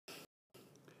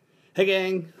Hey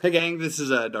gang, this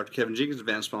is Dr. Kevin Jenkins,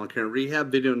 Advanced Spinal Care and Rehab,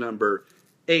 video number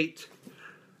 8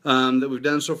 that we've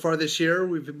done so far this year.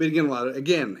 We've been getting a lot of,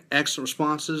 again, excellent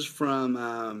responses from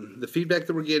the feedback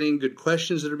that we're getting, good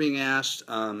questions that are being asked.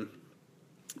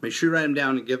 Make sure you write them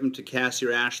down and give them to Cassie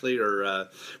or Ashley or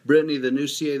Brittany, the new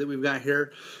CA that we've got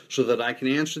here, so that I can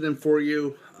answer them for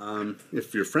you.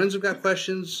 If your friends have got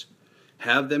questions,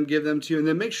 have them give them to you, and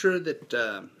then make sure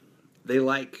that they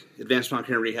like Advanced Spinal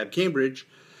Care and Rehab Cambridge,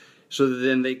 so that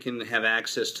then they can have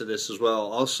access to this as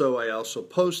well. Also, I also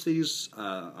post these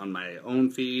on my own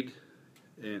feed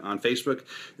on Facebook,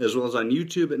 as well as on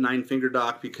YouTube at 9 Finger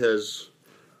Doc, because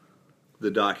the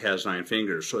doc has 9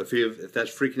 fingers. So if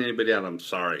that's freaking anybody out, I'm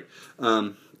sorry.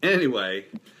 Anyway,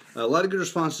 a lot of good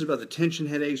responses about the tension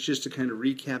headaches. Just to kind of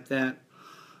recap that.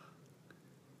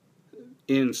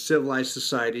 In civilized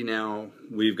society now,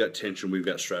 we've got tension, we've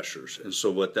got stressors. And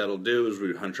so what that'll do is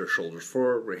we hunch our shoulders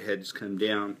forward, our heads come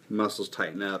down, muscles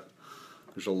tighten up.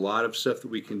 There's a lot of stuff that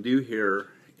we can do here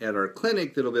at our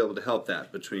clinic that'll be able to help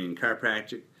that, between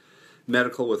chiropractic,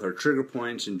 medical with our trigger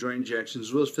points and joint injections,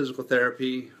 as well as physical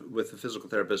therapy with the physical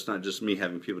therapist, not just me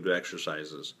having people do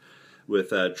exercises. With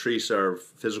Teresa, our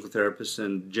physical therapist,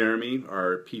 and Jeremy,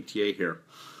 our PTA here.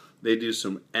 They do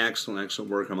some excellent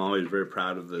work. I'm always very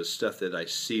proud of the stuff that I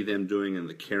see them doing and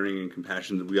the caring and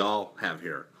compassion that we all have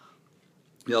here.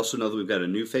 You also know that we've got a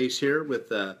new face here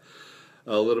with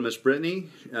little Miss Brittany.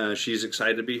 She's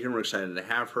excited to be here. We're excited to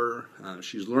have her.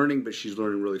 She's learning, but she's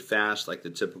learning really fast, like the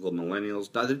typical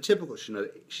millennials. Not the typical,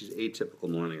 she's atypical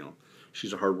millennial.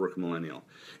 She's a hard-working millennial.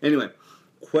 Anyway,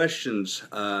 questions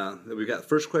that we've got. The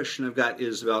first question I've got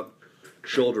is about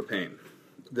shoulder pain.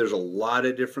 There's a lot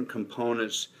of different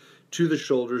components to the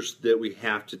shoulders that we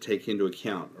have to take into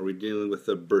account. Are we dealing with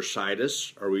the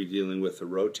bursitis? Are we dealing with the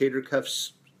rotator cuff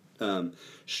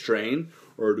strain?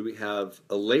 Or do we have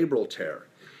a labral tear?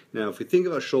 Now, if we think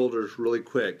about shoulders really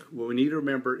quick, what we need to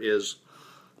remember is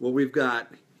what we've got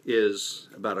is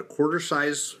about a quarter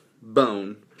size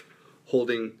bone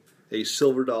holding a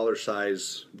silver dollar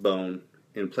size bone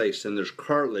in place. And there's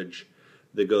cartilage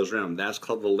that goes around. That's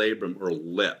called the labrum or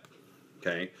lip.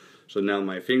 Okay, so now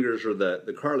my fingers are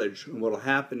the cartilage, and what will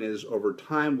happen is over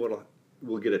time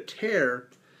we'll get a tear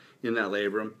in that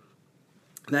labrum.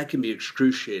 That can be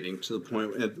excruciating to the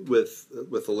point with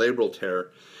the labral tear,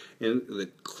 and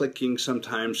the clicking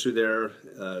sometimes through there.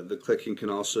 The clicking can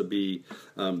also be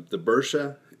the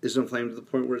bursa is inflamed to the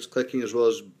point where it's clicking, as well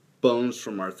as bones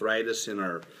from arthritis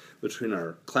in between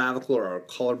our clavicle or our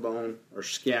collarbone, our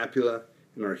scapula,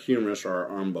 and our humerus or our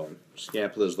arm bone.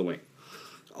 Scapula is the wing.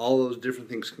 All those different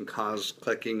things can cause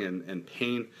clicking and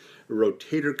pain.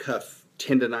 Rotator cuff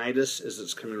tendonitis as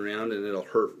it's coming around, and it'll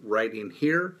hurt right in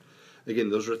here. Again,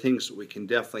 those are things that we can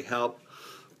definitely help,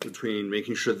 between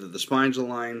making sure that the spine's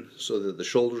aligned so that the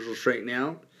shoulders will straighten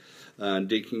out,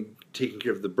 taking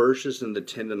care of the bursitis and the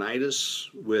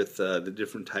tendonitis with the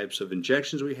different types of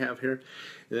injections we have here.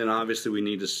 And then obviously we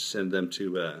need to send them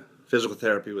to physical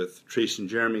therapy with Teresa and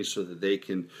Jeremy so that they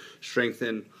can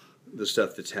strengthen the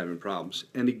stuff that's having problems.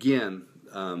 And again,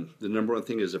 the number one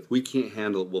thing is, if we can't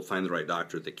handle it, we'll find the right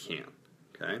doctor that can.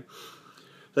 Okay?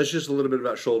 That's just a little bit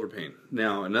about shoulder pain.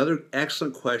 Now, another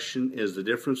excellent question is the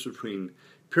difference between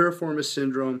piriformis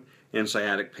syndrome and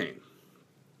sciatic pain.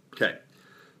 Okay,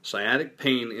 sciatic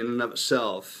pain in and of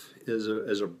itself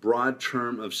is a broad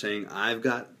term of saying I've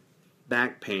got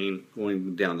back pain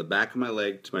going down the back of my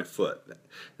leg to my foot.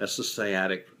 That's the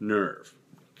sciatic nerve.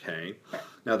 Okay.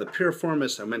 Now the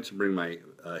piriformis, I meant to bring my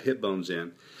hip bones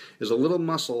in, is a little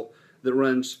muscle that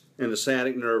runs, and the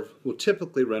sciatic nerve will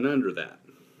typically run under that.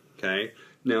 Okay.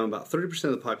 Now about 30%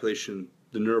 of the population,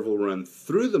 the nerve will run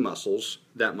through the muscles,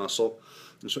 that muscle,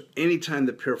 and so anytime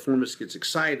the piriformis gets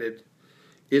excited,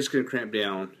 it's going to cramp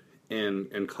down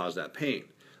and cause that pain.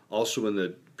 Also, when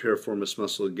the piriformis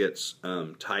muscle gets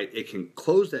tight, it can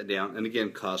close that down and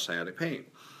again cause sciatic pain.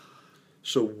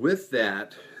 So with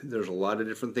that, there's a lot of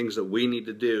different things that we need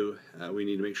to do. We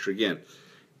need to make sure, again,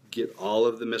 get all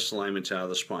of the misalignments out of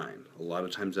the spine. A lot of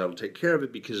times that'll take care of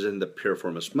it, because in the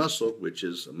piriformis muscle, which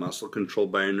is a muscle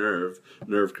controlled by a nerve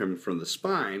coming from the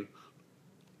spine,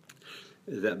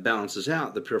 that balances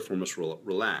out, the piriformis will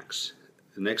relax.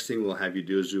 The next thing we'll have you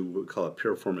do is do what we call a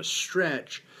piriformis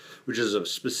stretch, which is a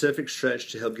specific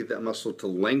stretch to help get that muscle to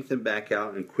lengthen back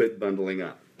out and quit bundling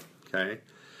up. Okay?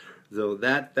 Though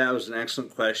that was an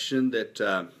excellent question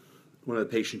that one of the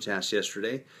patients asked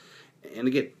yesterday. And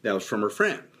again, that was from her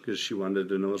friend, because she wanted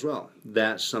to know as well.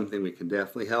 That's something we can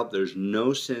definitely help. There's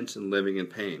no sense in living in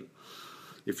pain.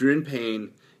 If you're in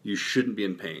pain, you shouldn't be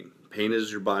in pain. Pain is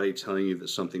your body telling you that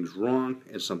something's wrong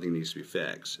and something needs to be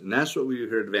fixed. And that's what we do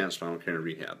here at Advanced Spinal Care and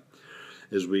Rehab.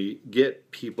 is we get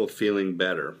people feeling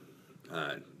better,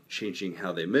 changing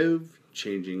how they move,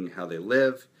 changing how they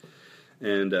live,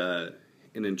 and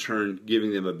in turn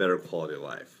giving them a better quality of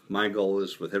life. My goal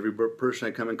is, with every person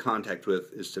I come in contact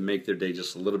with, is to make their day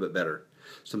just a little bit better.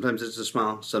 Sometimes it's a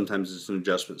smile, sometimes it's an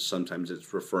adjustment, sometimes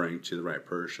it's referring to the right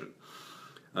person.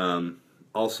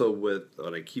 Also, with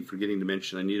what I keep forgetting to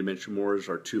mention, I need to mention more, is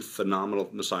our two phenomenal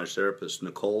massage therapists,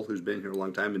 Nicole, who's been here a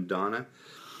long time, and Donna,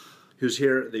 who's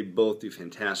here. They both do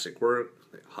fantastic work.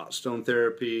 Hot stone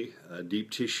therapy,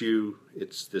 deep tissue.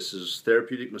 This is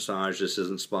therapeutic massage. This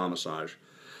isn't spa massage.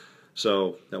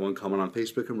 So that one comment on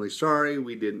Facebook, I'm really sorry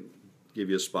we didn't give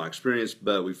you a spa experience,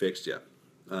 but we fixed you.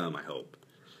 I hope.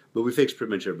 But we fixed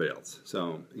pretty much everybody else.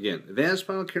 So again, Advanced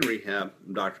Spinal Care and Rehab.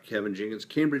 I'm Dr. Kevin Jenkins,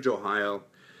 Cambridge, Ohio.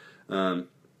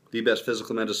 The best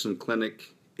physical medicine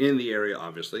clinic in the area,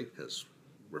 obviously, because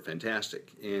we're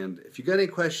fantastic. And if you got any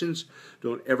questions,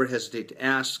 don't ever hesitate to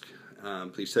ask.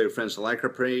 Please tell your friends to like our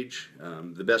page.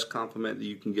 The best compliment that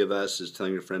you can give us is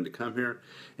telling your friend to come here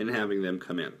and having them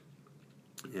come in.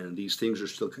 And these things are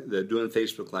still, doing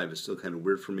Facebook Live is still kind of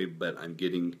weird for me, but I'm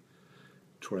getting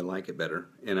to where I like it better.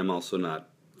 And I'm also not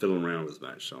fiddling around as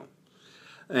much. So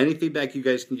any feedback you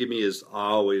guys can give me is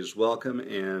always welcome,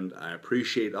 and I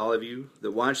appreciate all of you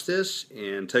that watch this.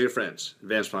 And tell your friends.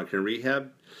 Advanced Spinal Care and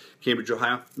Rehab, Cambridge,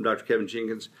 Ohio. I'm Dr. Kevin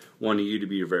Jenkins, wanting you to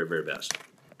be your very, very best.